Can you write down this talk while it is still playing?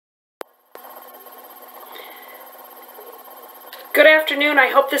Good afternoon. I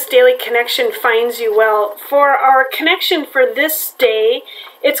hope this daily connection finds you well. For our connection for this day,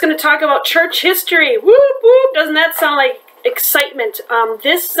 it's going to talk about church history. Whoop, whoop. Doesn't that sound like excitement?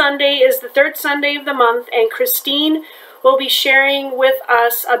 This Sunday is the third Sunday of the month, and Christine will be sharing with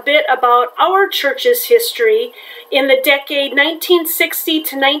us a bit about our church's history in the decade 1960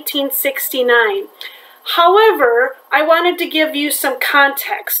 to 1969. However, I wanted to give you some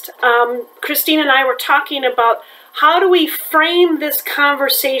context. Christine and I were talking about how do we frame this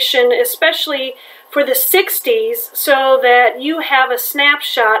conversation, especially for the 60s, so that you have a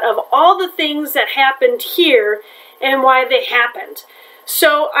snapshot of all the things that happened here and why they happened.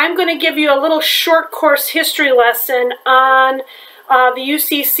 So I'm going to give you a little short course history lesson on the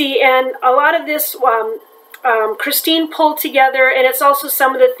UCC, and a lot of this Christine pulled together, and it's also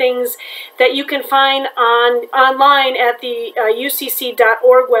some of the things that you can find online at the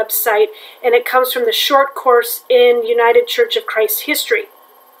ucc.org website, and it comes from the short course in United Church of Christ history.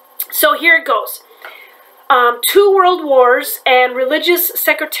 So here it goes. 2 world wars and religious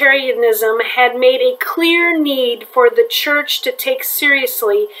sectarianism had made a clear need for the church to take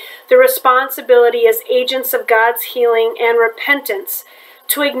seriously the responsibility as agents of God's healing and repentance,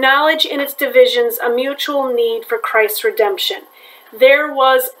 to acknowledge in its divisions a mutual need for Christ's redemption. There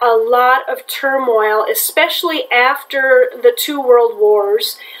was a lot of turmoil, especially after the 2 world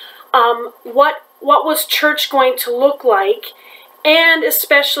wars. What was church going to look like? And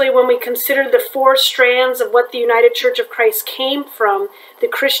especially when we consider the 4 strands of what the United Church of Christ came from: the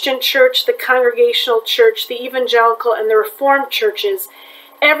Christian church, the Congregational church, the Evangelical, and the Reformed churches.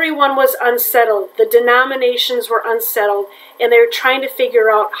 Everyone was unsettled. The denominations were unsettled, and they were trying to figure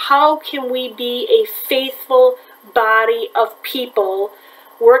out, how can we be a faithful body of people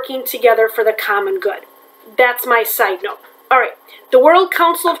working together for the common good? That's my side note. All right. The World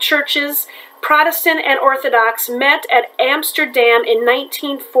Council of Churches, Protestant and Orthodox, met at Amsterdam in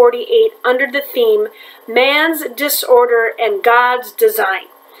 1948 under the theme, Man's Disorder and God's Design.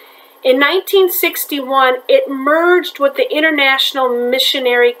 In 1961, it merged with the International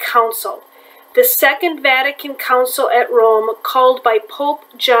Missionary Council. The Second Vatican Council at Rome, called by Pope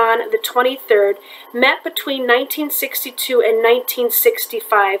John XXIII, met between 1962 and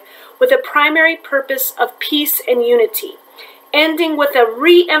 1965 with a primary purpose of peace and unity, ending with a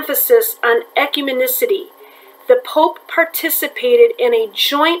re-emphasis on ecumenicity. The Pope participated in a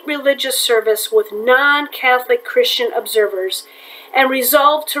joint religious service with non-Catholic Christian observers and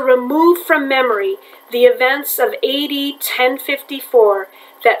resolved to remove from memory the events of AD 1054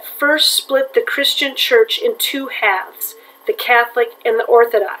 that first split the Christian Church in 2 halves, the Catholic and the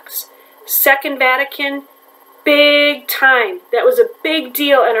Orthodox. Second Vatican, big time. That was a big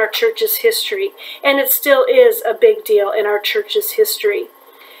deal in our church's history, and it still is a big deal in our church's history.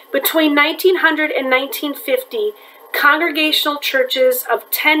 Between 1900 and 1950, Congregational churches of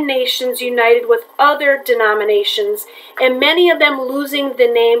 10 nations united with other denominations, and many of them losing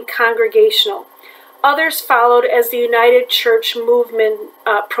the name Congregational. Others followed as the United Church movement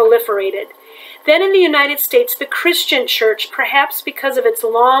proliferated. Then in the United States, the Christian Church, perhaps because of its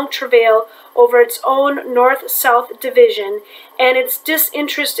long travail over its own North-South division and its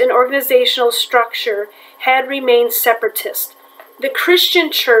disinterest in organizational structure, had remained separatist. The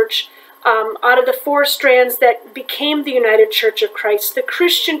Christian Church, out of the 4 strands that became the United Church of Christ, the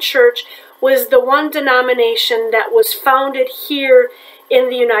Christian Church was the one denomination that was founded here in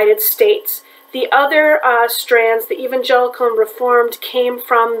the United States. The other strands, the Evangelical and Reformed, came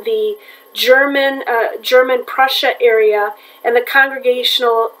from the German Prussia area, and the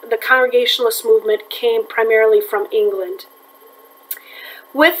Congregationalist movement came primarily from England.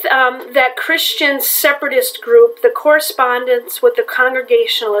 With that Christian separatist group, the correspondence with the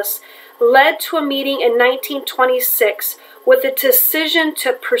Congregationalists led to a meeting in 1926 with a decision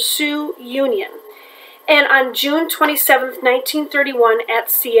to pursue union. And on June 27, 1931, at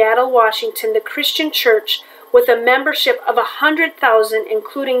Seattle, Washington, the Christian Church, with a membership of 100,000,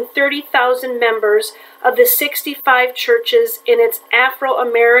 including 30,000 members of the 65 churches in its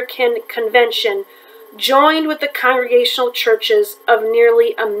Afro-American convention, joined with the Congregational churches of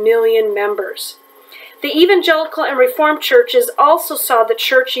nearly 1 million members. The Evangelical and Reformed churches also saw the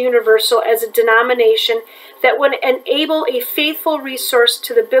Church Universal as a denomination that would enable a faithful resource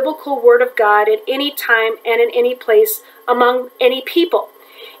to the biblical Word of God at any time and in any place among any people.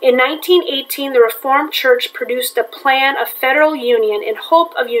 In 1918, the Reformed Church produced a plan of federal union in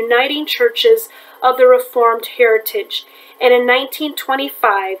hope of uniting churches of the Reformed heritage. And in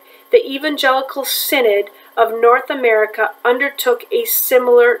 1925, the Evangelical Synod of North America undertook a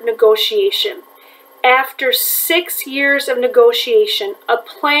similar negotiation. After 6 years of negotiation, a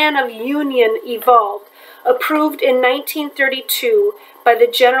plan of union evolved, approved in 1932 by the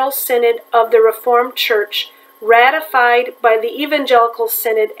General Synod of the Reformed Church, ratified by the Evangelical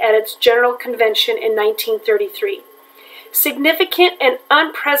Synod at its General Convention in 1933. Significant and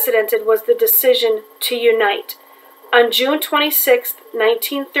unprecedented was the decision to unite. On June 26,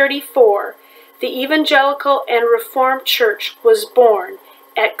 1934, the Evangelical and Reformed Church was born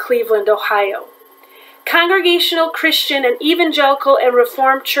at Cleveland, Ohio. Congregational Christian and Evangelical and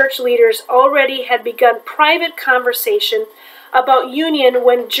Reformed Church leaders already had begun private conversation about union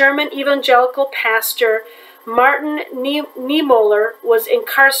when German evangelical pastor Martin Niemöller was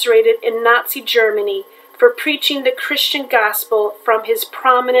incarcerated in Nazi Germany for preaching the Christian gospel from his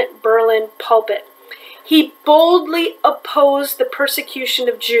prominent Berlin pulpit. He boldly opposed the persecution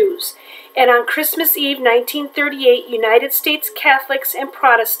of Jews, and on Christmas Eve 1938, United States Catholics and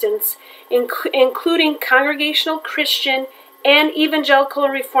Protestants, including Congregational Christian and Evangelical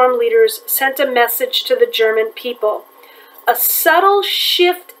and Reformed leaders, sent a message to the German people. A subtle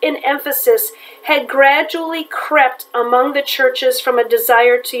shift in emphasis had gradually crept among the churches from a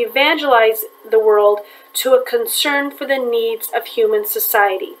desire to evangelize the world to a concern for the needs of human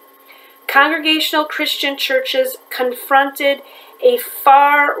society. Congregational Christian churches confronted a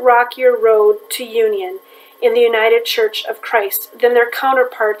far rockier road to union in the United Church of Christ than their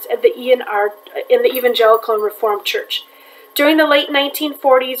counterparts at the in the Evangelical and Reformed Church. During the late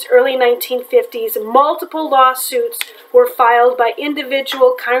 1940s, early 1950s, multiple lawsuits were filed by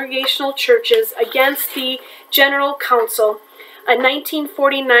individual congregational churches against the General Council. A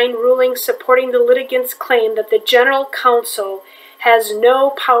 1949 ruling supporting the litigants' claim that the General Council has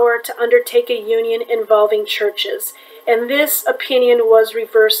no power to undertake a union involving churches, and this opinion was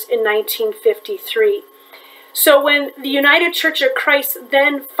reversed in 1953. So when the United Church of Christ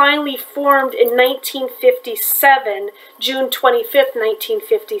then finally formed in 1957, June 25th,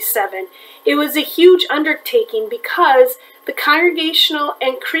 1957, it was a huge undertaking because the Congregational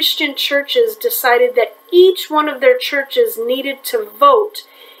and Christian churches decided that each one of their churches needed to vote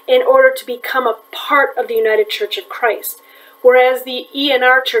in order to become a part of the United Church of Christ. Whereas the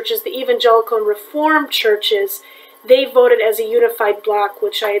ENR churches, the Evangelical and Reformed churches, they voted as a unified block,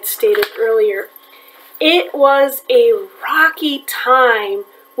 which I had stated earlier. It was a rocky time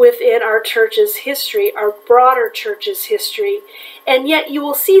within our church's history, our broader church's history, and yet you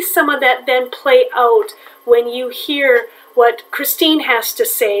will see some of that then play out when you hear what Christine has to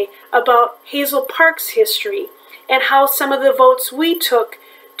say about Hazel Park's history and how some of the votes we took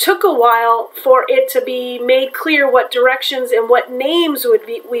a while for it to be made clear what directions and what names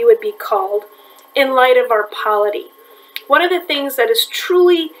we would be called in light of our polity. One of the things that is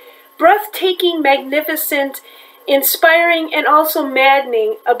truly breathtaking, magnificent, inspiring, and also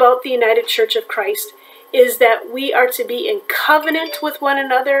maddening about the United Church of Christ is that we are to be in covenant with one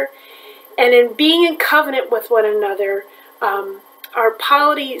another, and in being in covenant with one another, our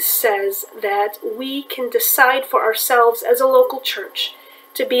polity says that we can decide for ourselves as a local church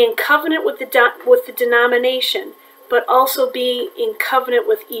to be in covenant with the denomination, but also be in covenant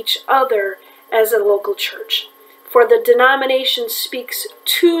with each other as a local church. For the denomination speaks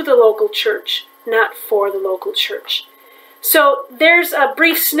to the local church, not for the local church. So there's a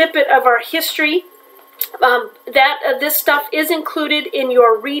brief snippet of our history. This stuff is included in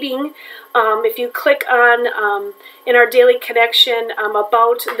your reading. If you click on in our daily connection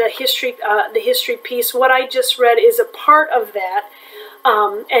about the history piece, what I just read is a part of that.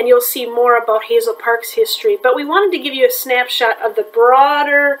 And you'll see more about Hazel Park's history. But we wanted to give you a snapshot of the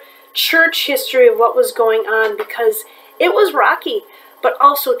broader church history of what was going on because it was rocky, but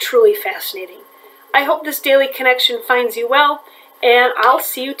also truly fascinating. I hope this daily connection finds you well, and I'll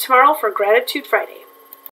see you tomorrow for Gratitude Friday.